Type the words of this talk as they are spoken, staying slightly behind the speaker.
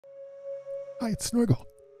Hi, it's Snorgle.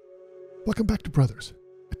 Welcome back to Brothers,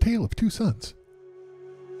 a tale of two sons.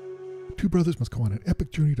 Two brothers must go on an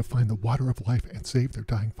epic journey to find the water of life and save their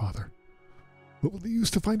dying father. What will they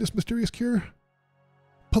use to find this mysterious cure?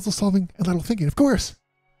 Puzzle solving and lateral thinking, of course!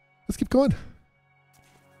 Let's keep going.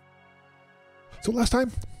 So last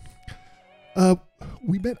time,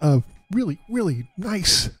 we met a really, really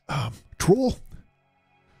nice troll.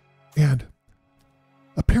 And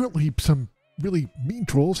apparently some really mean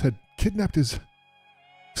trolls had kidnapped his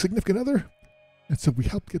significant other. And so we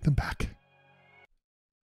helped get them back.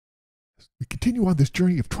 We continue on this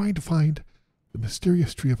journey of trying to find the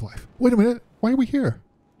mysterious tree of life. Wait a minute. Why are we here?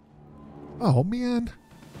 Oh, man.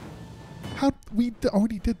 We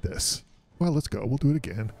already did this. Well, let's go. We'll do it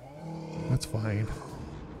again. That's fine.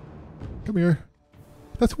 Come here.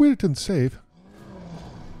 That's weird it didn't save.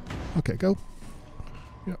 Okay, go.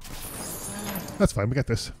 Yeah. That's fine. We got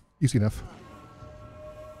this. Easy enough.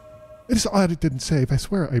 It is odd it didn't save. I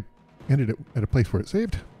swear I ended it at a place where it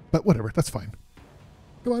saved. But whatever. That's fine.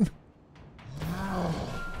 Come on.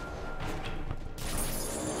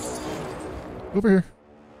 Over here.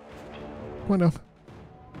 Come on now.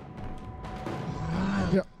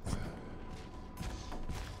 Yeah.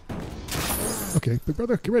 Okay, big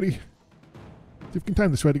brother, get ready. See if we can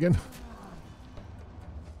time this right again.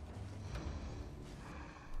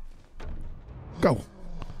 Go.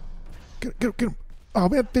 Get him. Oh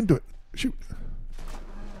man, didn't do it. Shoot.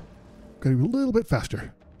 Gotta be a little bit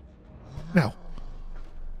faster. Now.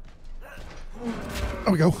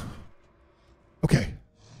 There we go. Okay.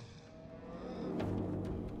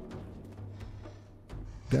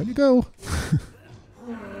 Down you go.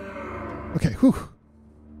 Okay, whew.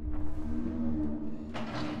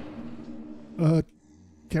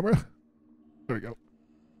 Camera. There we go.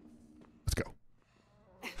 Let's go.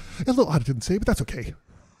 A little odd it didn't say, but that's okay.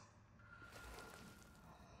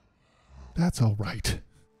 That's all right.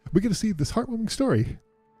 We're going to see this heartwarming story.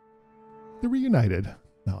 They're reunited.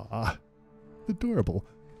 Aw. Adorable.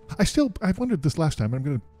 I've wondered this last time, and I'm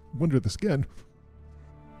going to wonder this again.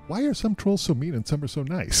 Why are some trolls so mean and some are so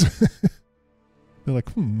nice? They're like,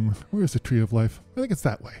 where's the tree of life? I think it's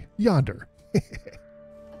that way. Yonder.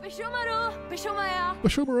 Bashomaro.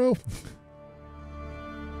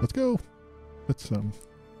 Let's go. Let's,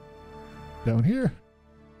 down here.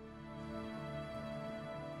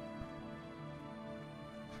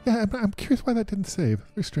 Yeah, I'm curious why that didn't save.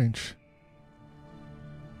 Very strange.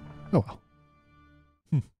 Oh well.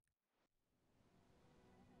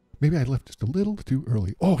 Maybe I left just a little too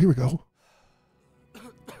early. Oh, here we go.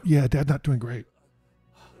 Yeah, Dad not doing great.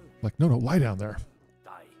 Like, no, lie down there.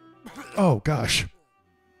 Oh, gosh.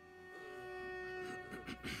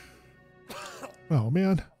 Oh,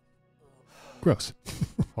 man. Gross.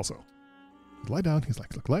 Also, lie down. He's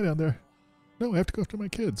like, look, lie down there. No, I have to go after my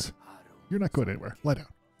kids. You're not going anywhere. Lie down.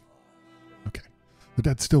 Okay. The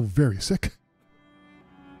Dad's still very sick.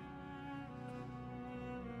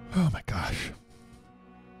 Oh, my gosh.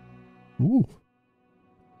 Ooh.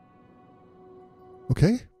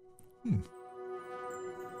 Okay.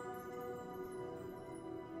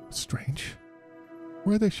 Strange.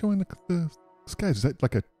 Where are they showing the skies? Is that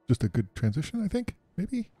like just a good transition, I think?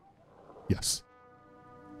 Maybe? Yes.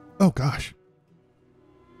 Oh, gosh.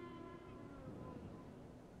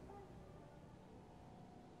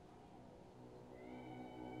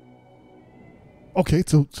 Okay,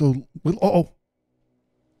 so little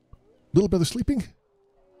little brother sleeping?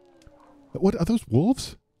 What are those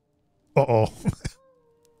wolves? Uh-oh.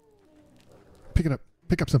 Pick it up.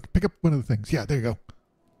 Pick up something. Pick up one of the things. Yeah, there you go.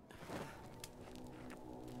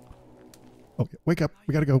 Oh, yeah. Wake up.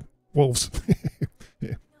 We gotta go. Wolves.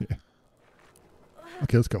 Yeah.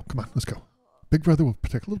 Okay, let's go. Come on, let's go. Big brother will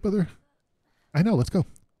protect little brother. I know, let's go.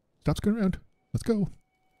 Stop screwing around. Let's go.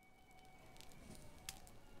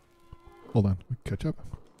 Hold on. Catch up.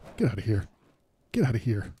 Get out of here. Get out of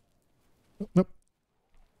here. Oh, nope.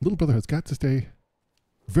 Little brother has got to stay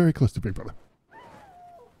very close to big brother.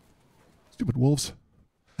 Stupid wolves.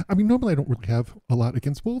 I mean, normally I don't really have a lot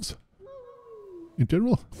against wolves. In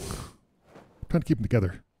general. I'm trying to keep them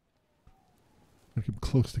together. I'm trying to keep them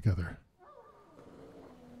close together.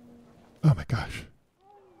 Oh my gosh.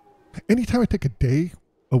 Anytime I take a day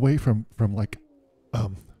away from like,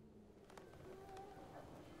 from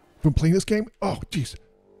playing this game, oh jeez.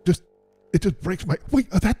 It just breaks my, why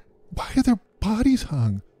are their bodies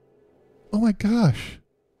hung? Oh my gosh.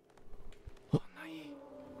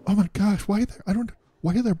 Oh my gosh, why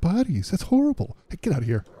are their bodies? That's horrible. Hey, get out of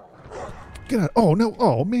here. Get out. Oh no,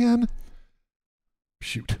 oh man.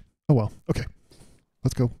 Shoot. Oh well, okay.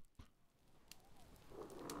 Let's go.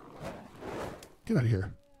 Get out of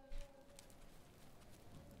here.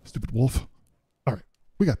 Stupid wolf.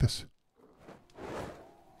 We got this.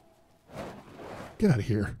 Get out of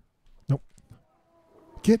here. Nope.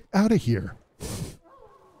 Get out of here.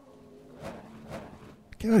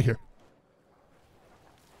 Get out of here.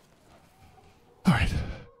 All right.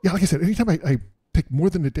 Yeah, like I said, anytime I take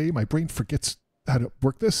more than a day, my brain forgets how to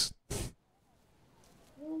work this.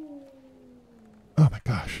 Oh my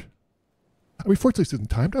gosh. I mean, fortunately, this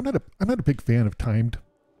isn't timed. I'm not a big fan of timed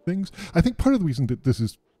things. I think part of the reason that this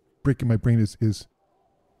is breaking my brain is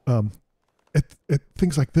at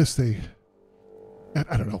things like this, I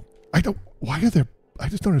don't know. Why are there, I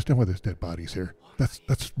just don't understand why there's dead bodies here.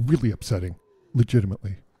 That's really upsetting,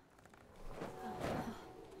 legitimately.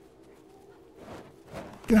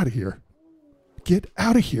 Get out of here. Get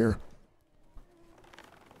out of here.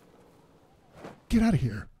 Get out of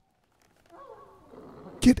here.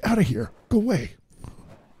 Get out of here. Go away.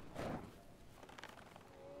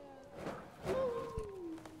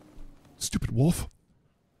 Stupid wolf.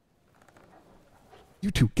 You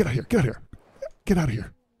two, get out of here. Get out of here. Get out of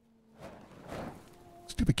here.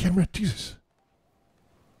 Stupid camera. Jesus.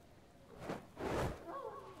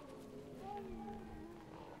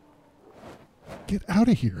 Get out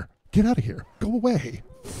of here. Get out of here. Go away.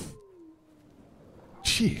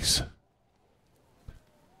 Jeez.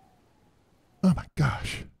 Oh my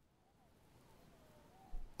gosh.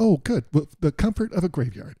 Oh, good. Well, the comfort of a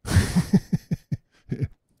graveyard.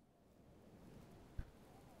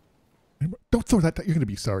 Don't throw that down. You're going to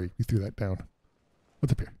be sorry you threw that down.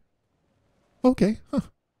 What's up here? Okay. Huh.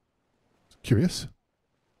 Curious.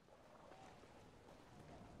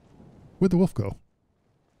 Where'd the wolf go?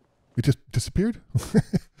 It just disappeared?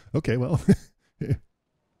 Okay, well.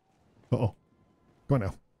 Uh-oh. Go on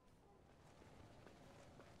now.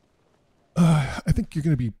 I think you're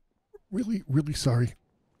going to be really, really sorry.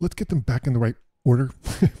 Let's get them back in the right order.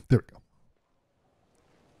 There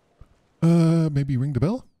we go. Maybe ring the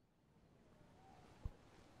bell?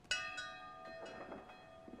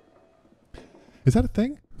 Is that a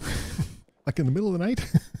thing? Like in the middle of the night?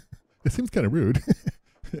 It seems kind of rude.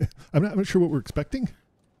 I'm not sure what we're expecting.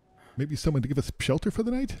 Maybe someone to give us shelter for the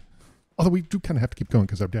night? Although we do kind of have to keep going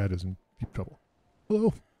because our dad is in deep trouble.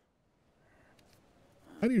 Hello?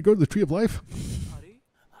 I need to go to the Tree of Life.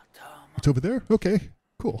 It's over there? Okay,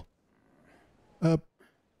 cool. I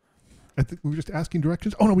think we were just asking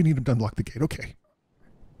directions. Oh no, we need him to unlock the gate. Okay.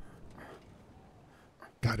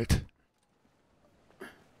 Got it.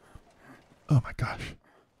 Oh my gosh.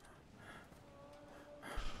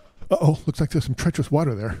 Uh-oh, looks like there's some treacherous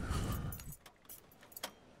water there.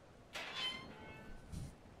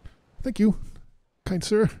 Thank you, kind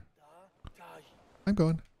sir. I'm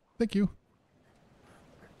going. Thank you.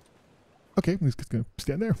 Okay, he's just going to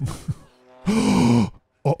stand there.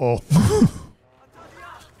 Uh-oh.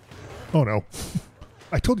 Oh no.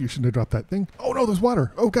 I told you shouldn't have dropped that thing. Oh no, there's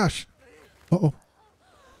water. Oh gosh. Uh-oh.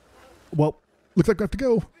 Well, looks like we have to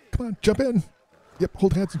go. Come on, jump in. Yep,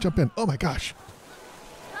 hold hands and jump in. Oh my gosh.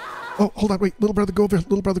 Oh, hold on, wait. Little brother, go over.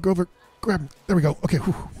 Little brother, go over. Grab him. There we go. Okay.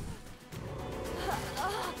 Whew.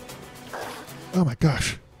 Oh my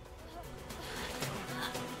gosh.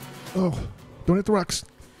 Oh, don't hit the rocks.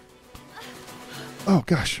 Oh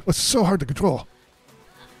gosh, it's so hard to control.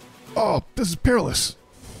 Oh, this is perilous.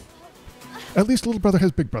 At least little brother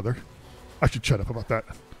has big brother. I should shut up about that.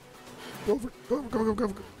 Go over, go over, go over, go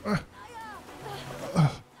over.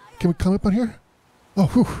 Can we come up on here? Oh,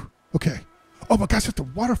 whew. Okay. Oh my gosh, it's a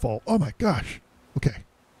waterfall. Oh my gosh. Okay.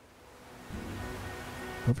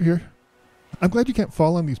 Over here. I'm glad you can't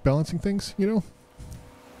fall on these balancing things, you know?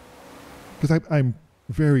 Because I'm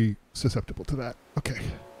very susceptible to that. Okay.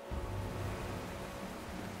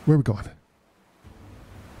 Where are we going?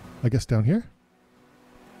 I guess down here?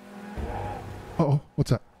 Uh-oh,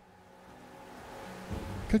 what's that?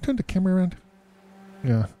 Can I turn the camera around?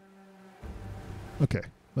 Yeah. Okay,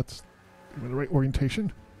 let's give it the right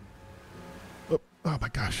orientation. Oh my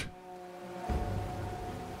gosh.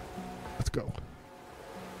 Let's go.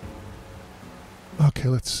 Okay,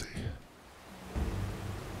 let's see.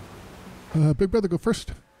 Big brother, go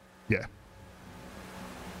first. Yeah.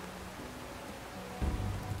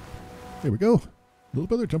 There we go. Little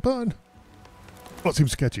brother, jump on. Oh, it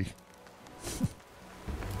seems sketchy.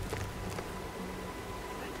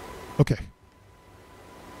 Okay.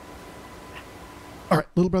 All right,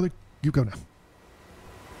 little brother, you go now.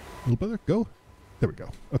 Little brother, go. There we go.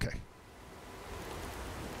 Okay.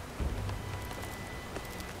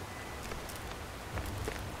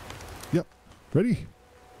 Yep. Ready?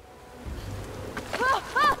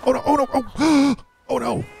 Oh no! Oh no! Oh! Oh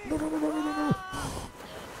no! No! No! No! No! No! No!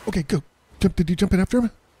 Okay, go. Jump! Did you jump in after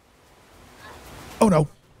him? Oh no!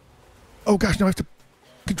 Oh gosh! Now I have to.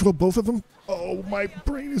 control both of them. Oh, my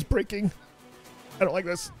brain is breaking. I don't like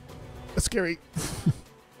this. That's scary.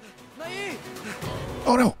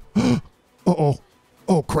 Oh no. Uh-oh.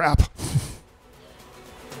 Oh crap.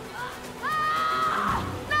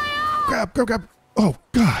 Grab. Oh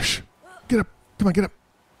gosh. Get up. Come on, get up.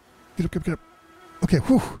 Get up. Okay,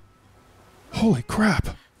 whew. Holy crap.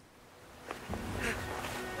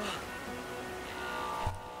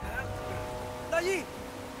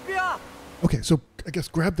 Okay, so I guess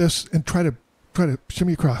grab this and try to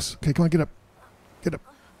shimmy across. Okay, come on, get up. Get up.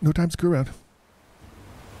 No time to screw around.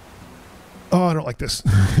 Oh, I don't like this.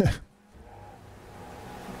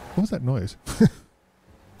 What was that noise?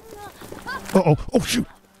 Uh-oh. Oh, shoot.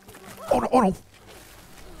 Oh, no.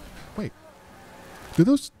 Wait. Do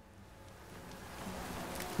those...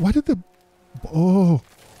 Why did the... Oh.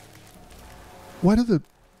 Why do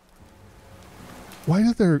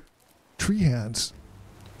their tree hands...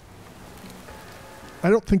 I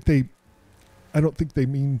don't think they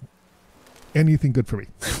mean anything good for me.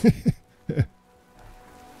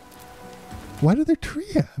 Why do they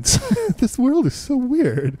tree hands? This world is so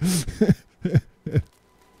weird.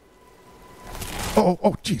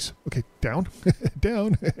 Oh, jeez. Okay, down.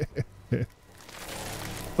 Down.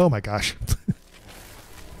 Oh my gosh.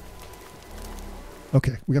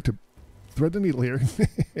 Okay, we have to thread the needle here.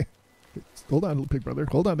 Hold on, little pig brother.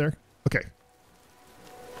 Hold on there. Okay.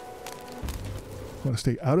 I want to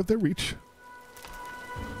stay out of their reach.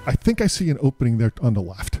 I think I see an opening there on the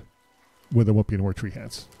left where there won't be any more tree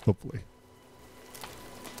hands, hopefully.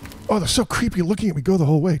 Oh, they're so creepy looking at me go the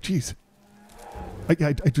whole way. Jeez. I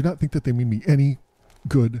do not think that they mean me any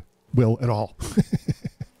good will at all.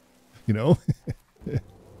 You know?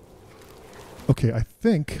 Okay, I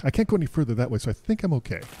think... I can't go any further that way, so I think I'm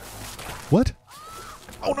okay. What?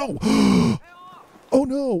 Oh, no! Oh,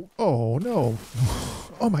 no! Oh, no!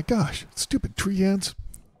 Oh, my gosh. Stupid tree hands.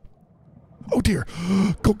 Oh, dear.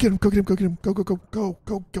 Go get him, go get him, go get him.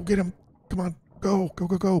 Go get him. Come on. Go.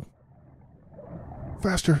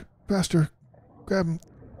 Faster. Grab him.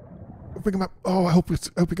 Bring him up. Oh, I hope we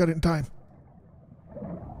got it in time.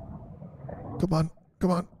 Come on.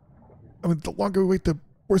 I mean, the longer we wait, the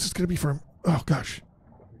worse it's going to be for him. Oh, gosh.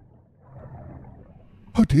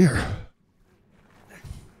 Oh, dear.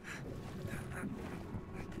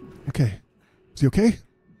 Okay. Is he okay?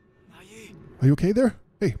 Are you okay there?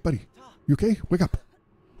 Hey, buddy. You okay? Wake up.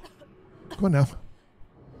 Come on now.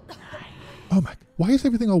 Oh, my. Why is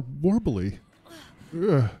everything all warbly?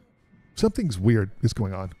 Ugh. Something's weird is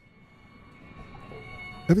going on.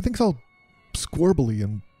 Everything's all squarbly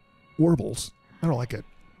and warbles. I don't like it.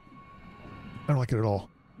 I don't like it at all.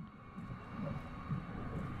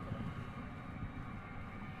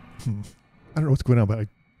 I don't know what's going on, but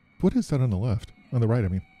what is that on the left? On the right, I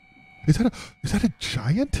mean. Is that a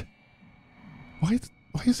giant? Why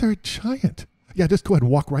is there a giant? Yeah, just go ahead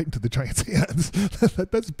and walk right into the giant's hands.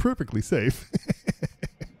 That's perfectly safe.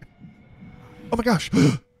 Oh my gosh.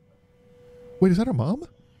 Wait, is that our mom?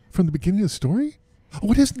 From the beginning of the story? Oh,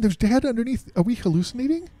 what is it? There's dad underneath. Are we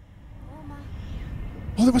hallucinating?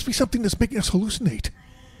 Oh, there must be something that's making us hallucinate.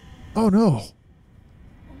 Oh no.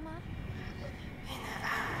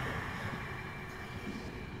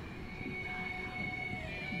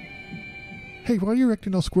 Hey, why are you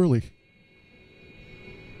acting all squirrely?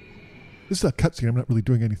 This is a cutscene. I'm not really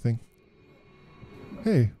doing anything.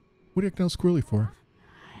 Hey, what are you acting all squirrely for?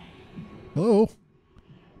 Hello?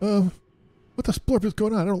 What the splurp is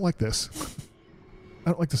going on? I don't like this.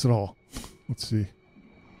 I don't like this at all. Let's see.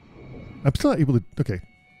 I'm still not able to... Okay.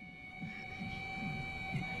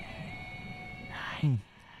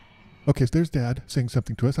 Okay, so there's Dad saying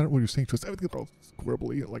something to us. I don't know what he was saying to us. Everything's all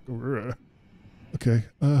squirrely. Like... Okay.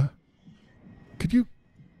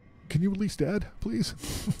 Can you release Dad, please?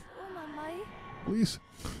 Please?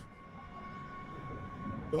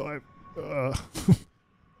 Oh,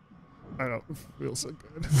 I don't feel so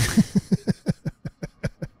good.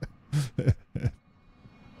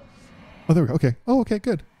 Oh, there we go. Okay. Oh, okay,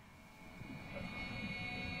 good.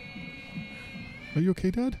 Are you okay,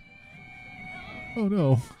 Dad? Oh,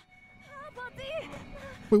 no.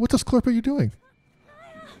 Wait, what the sklurp are you doing?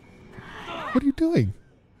 What are you doing?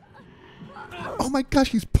 Oh my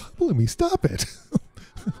gosh, he's pummeling me. Stop it.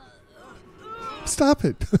 Stop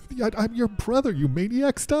it. I'm your brother, you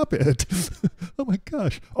maniac. Stop it. Oh my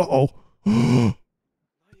gosh. Uh-oh.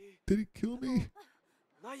 Did he kill me?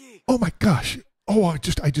 Oh my gosh. Oh, I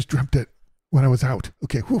just dreamt it when I was out.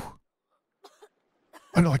 Okay, whew.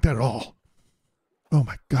 I don't like that at all. Oh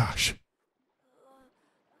my gosh.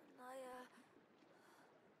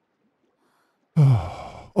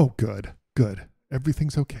 Oh, good. Good.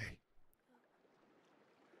 Everything's okay.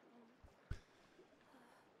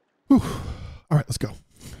 Whew. All right, let's go.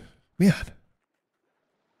 Man.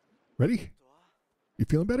 Ready? You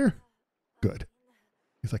feeling better? Good.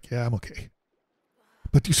 He's like, yeah, I'm okay.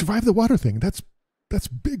 But you survived the water thing. That's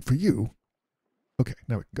big for you. Okay,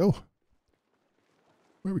 now we can go.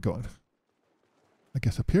 Where are we going? I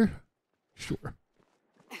guess up here? Sure.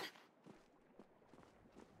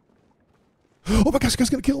 Oh my gosh, this guy's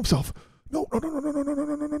gonna kill himself. No, no, no, no, no, no, no,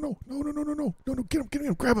 no, no, no, no, no, no, no, no, no, no, no, no, get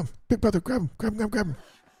him, grab him. Big brother, grab him, grab him, grab him,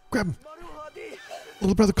 grab him.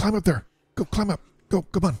 Little brother, climb up there. Go, climb up. Go,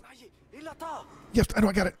 come on. Yes, I know,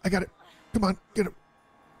 I got it. Come on, get it.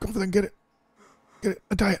 Go over there and get it. Get it,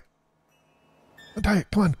 untie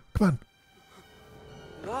it, come on, come on.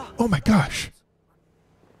 Oh my gosh.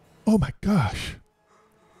 Oh my gosh.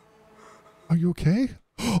 Are you okay?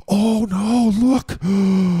 Oh no, look.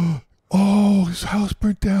 Oh, his house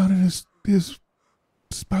burnt down and his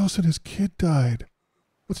spouse and his kid died.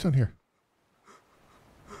 What's down here?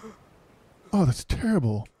 Oh, that's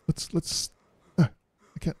terrible. I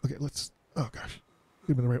can't, okay, oh gosh.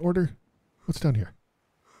 Get him in the right order. What's down here?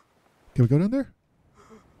 Can we go down there?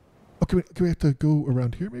 Oh, can we have to go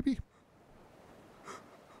around here maybe?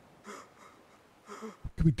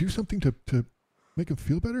 Can we do something to make him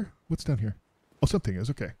feel better? What's down here? Oh, something is,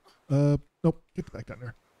 okay. Nope, get back down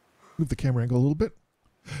there. Move the camera angle a little bit.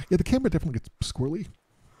 Yeah, the camera definitely gets squirrely.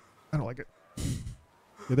 I don't like it.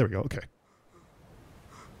 Yeah, there we go, okay.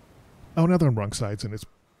 Oh, now they're on wrong sides and it's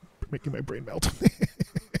making my brain melt.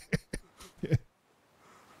 Yeah.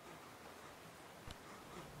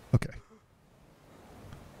 Okay.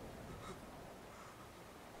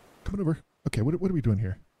 Coming over. Okay, what are we doing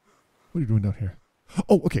here? What are you doing down here?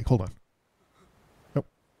 Oh, okay, hold on. Oh,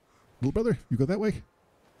 little brother, you go that way.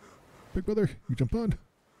 Big brother, you jump on.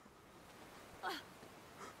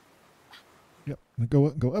 Yep, and go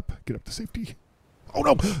up, get up to safety. Oh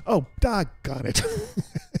no! Oh, doggone it.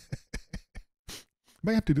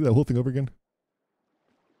 Might have to do that whole thing over again.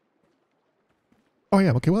 Oh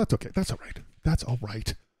yeah, okay, well that's okay. That's all right. That's all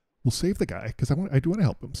right. We'll save the guy, because I do want to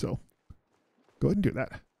help him, so go ahead and do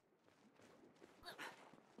that.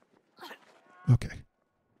 Okay.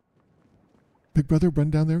 Big brother, run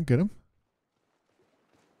down there and get him.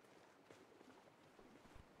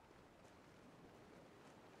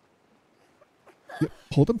 Yep,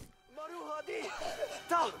 hold him.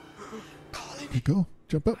 There you go.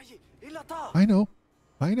 Jump up. I know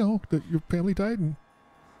that your family died and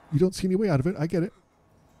you don't see any way out of it. I get it.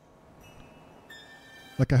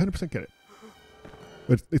 Like, I 100% get it.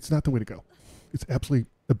 But it's not the way to go. It's absolutely,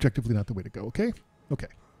 objectively not the way to go, okay? Okay.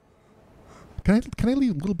 Can I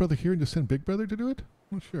leave little brother here and just send big brother to do it?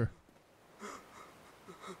 I'm not sure.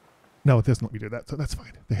 No, it doesn't let me do that, so that's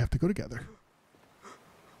fine. They have to go together.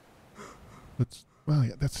 That's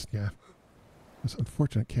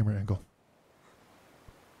unfortunate camera angle.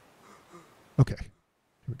 Okay, here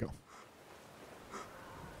we go.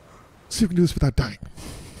 See if we can do this without dying.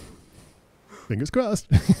 Fingers crossed.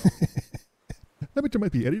 I bet you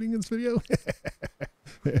might be editing this video.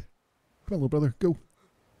 Come on, little brother, go.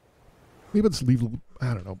 Maybe let's leave.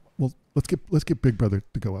 I don't know. Well, let's get big brother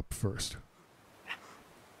to go up first.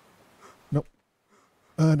 Nope.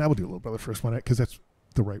 Now we'll do little brother first, one because that's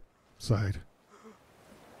the right side.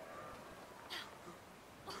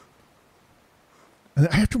 And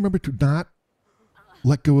I have to remember to not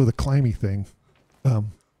let go of the climby thing.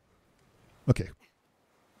 Okay.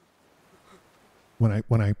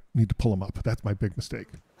 When I need to pull him up, that's my big mistake.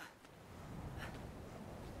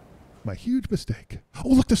 My huge mistake. Oh,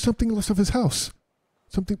 look, there's something left of his house.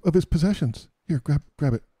 Something of his possessions. Here, grab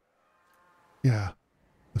it. Yeah.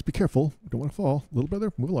 Let's be careful. We don't want to fall. Little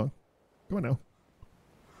brother, move along. Come on now.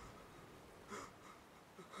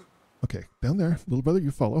 Okay, down there. Little brother, you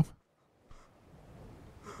follow.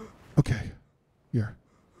 Okay. Here.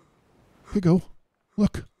 Here you go.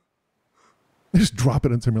 Look. I just drop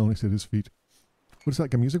it on some next at his feet. What is that,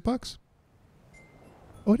 like a music box?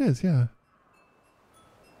 Oh, it is, yeah.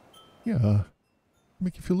 Yeah.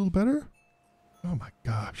 Make you feel a little better? Oh my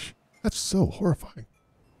gosh. That's so horrifying.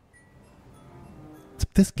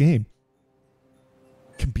 This game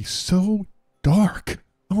can be so dark.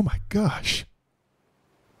 Oh my gosh.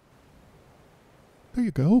 There you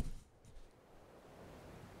go.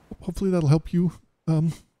 Hopefully that'll help you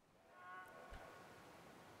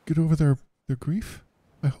get over their grief.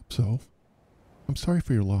 I hope so. I'm sorry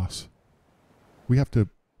for your loss. We have to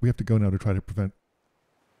go now to try to prevent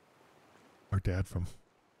our dad from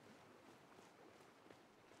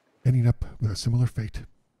ending up with a similar fate.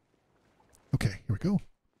 Okay, here we go.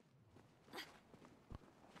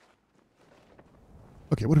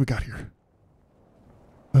 Okay, what do we got here?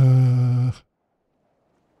 Let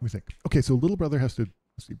me think. Okay, so little brother has to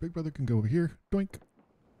Let's see, Big Brother can go over here. Doink.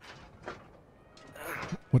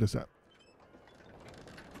 What is that?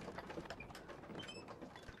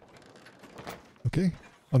 Okay.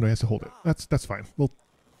 Oh no, he has to hold it. That's fine. Well,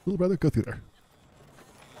 little brother, go through there.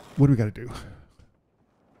 What do we got to do?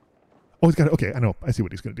 Oh, he's got to, okay, I know. I see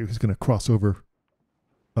what he's going to do. He's going to cross over.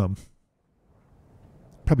 Probably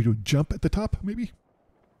do a jump at the top, maybe?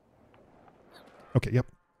 Okay, yep.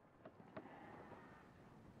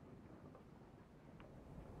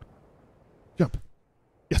 Jump.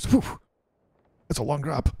 Yes, whew. That's a long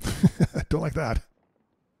drop. I don't like that.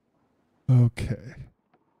 Okay.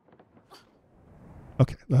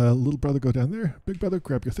 Okay, little brother, go down there. Big brother,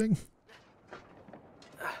 grab your thing.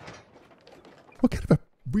 What kind of a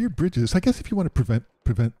weird bridge is this? I guess if you want to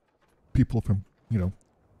prevent people from, you know,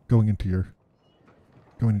 going into your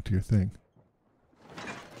thing.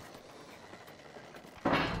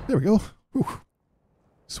 There we go. Whew.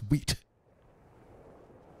 Sweet.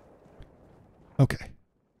 Okay.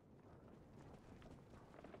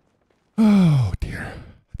 Oh dear.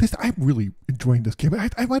 I'm really enjoying this game. I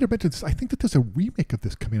might have mentioned this. I think that there's a remake of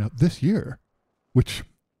this coming out this year, which,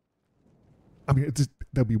 I mean,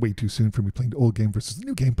 that'd be way too soon for me playing the old game versus the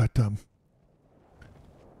new game, but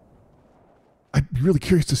I'd be really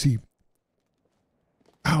curious to see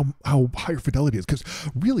how higher fidelity is, because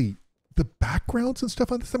really the backgrounds and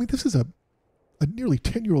stuff on this, I mean, this is a nearly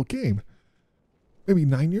 10-year-old game, maybe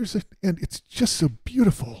 9 years, and it's just so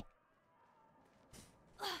beautiful.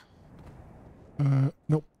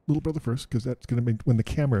 Nope, little brother first, because that's going to, when the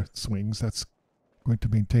camera swings, that's going to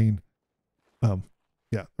maintain, yeah,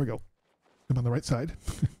 there we go. I'm on the right side.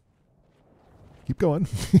 Keep going.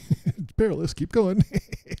 It's perilous, keep going.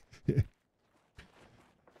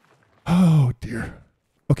 Oh dear.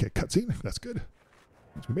 Okay, cutscene, that's good.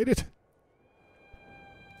 We made it.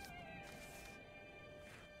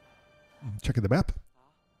 Checking the map.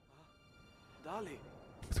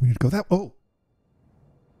 So we need to go that, oh.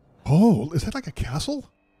 Oh, is that like a castle?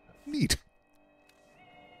 Neat.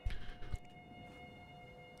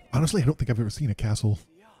 Honestly, I don't think I've ever seen a castle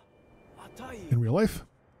in real life.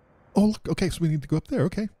 Oh, look, okay, so we need to go up there,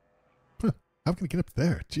 okay. Huh, how can we get up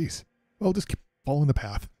there? Jeez. Well, just keep following the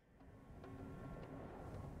path.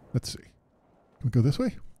 Let's see. Can we go this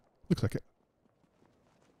way? Looks like it.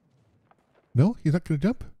 No? He's not going to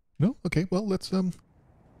jump? No? Okay, well, let's,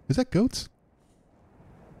 is that goats?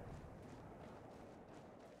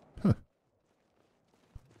 Huh.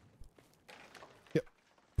 Yep.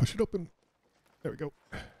 Push it open. There we go.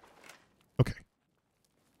 Okay.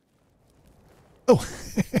 Oh!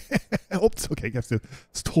 Oops, okay, you have to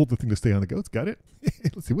hold the thing to stay on the goats. Got it?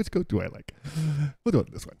 Let's see, which goat do I like? We'll do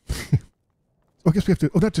it this one. Oh, I guess we have to,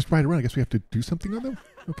 oh, not just ride around. I guess we have to do something on them?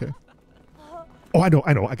 Okay. Oh, I know.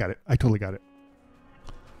 I got it. I totally got it.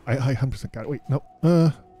 I 100% got it. Wait, no.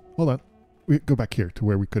 Hold on. We go back here to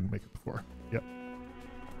where we couldn't make it before. Yep.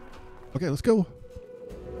 Okay, let's go.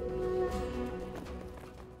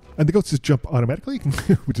 And the goats just jump automatically,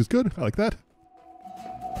 which is good. I like that.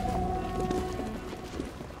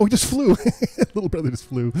 Oh, he just flew. Little brother just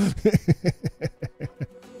flew.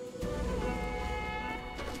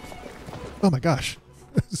 Oh my gosh.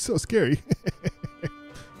 This is so scary.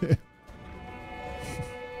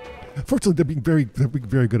 Fortunately, they're being very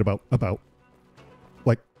good about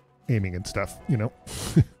like aiming and stuff, you know.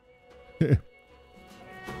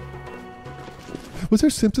 Was there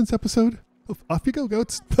a Simpsons episode? Oh, off you go,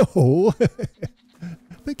 goats. No.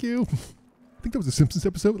 Thank you. I think there was a Simpsons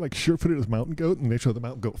episode with like sure-footed as mountain goat, and they show the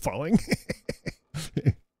mountain goat falling.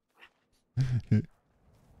 I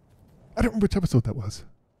don't remember which episode that was.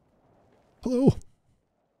 Hello.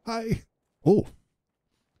 Hi. Oh.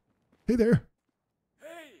 Hey there.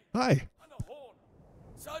 Hey. Hi.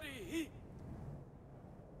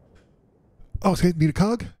 Oh, so need a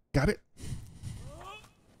cog? Got it.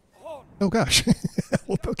 Oh gosh.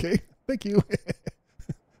 Well, okay. Thank you.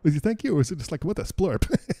 Was you thank you, or is it just like what a splurp?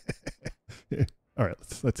 All right,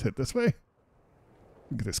 let's hit this way.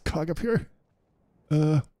 Get this cog up here.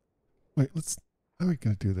 Wait, how are we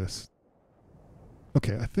gonna do this?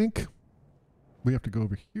 Okay, I think we have to go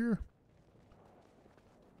over here.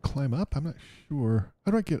 Climb up? I'm not sure.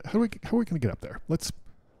 How are we gonna get up there? Let's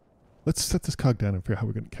set this cog down and figure out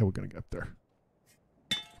how we're gonna get up there.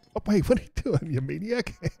 Oh wait, what are you doing, you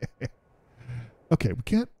maniac? Okay, we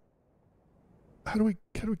can't. How do we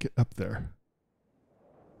get up there?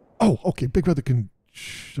 Oh, okay, Big Brother can.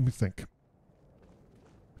 Let me think.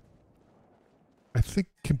 I think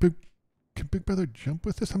can Big Brother jump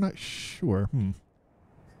with this? I'm not sure.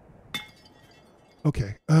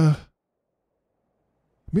 Okay.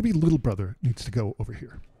 Maybe Little Brother needs to go over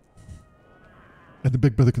here, and the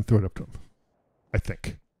Big Brother can throw it up to him. I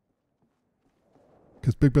think.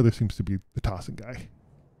 Because Big Brother seems to be the tossing guy.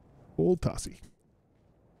 Old Tossy.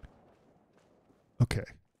 Okay,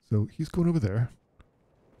 so he's going over there.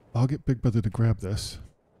 I'll get Big Brother to grab this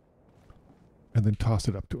and then toss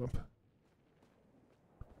it up to him.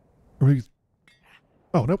 Or maybe...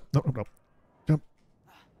 Oh, nope, nope, nope, nope. Jump.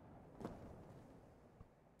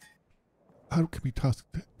 How can we toss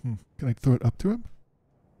it? Can I throw it up to him?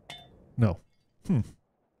 No.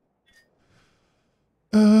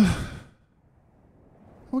 How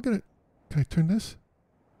are we gonna... Can I turn this?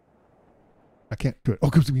 I can't do it. Oh,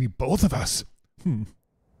 because we need both of us. Can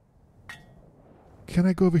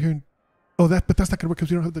I go over here and... Oh, but that's not gonna work because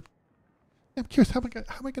we don't have the... I'm curious, how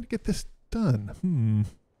am I gonna get this done?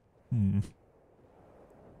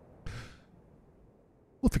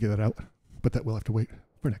 We'll figure that out, but that will have to wait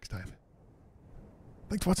for next time.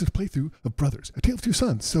 Thanks for watching this playthrough of Brothers, A Tale of Two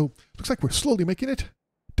Sons. So, looks like we're slowly making it.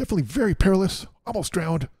 Definitely very perilous, almost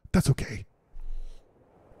drowned. That's okay.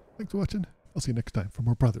 Thanks for watching. I'll see you next time for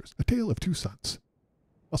more Brothers, A Tale of Two Sons.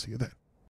 I'll see you then.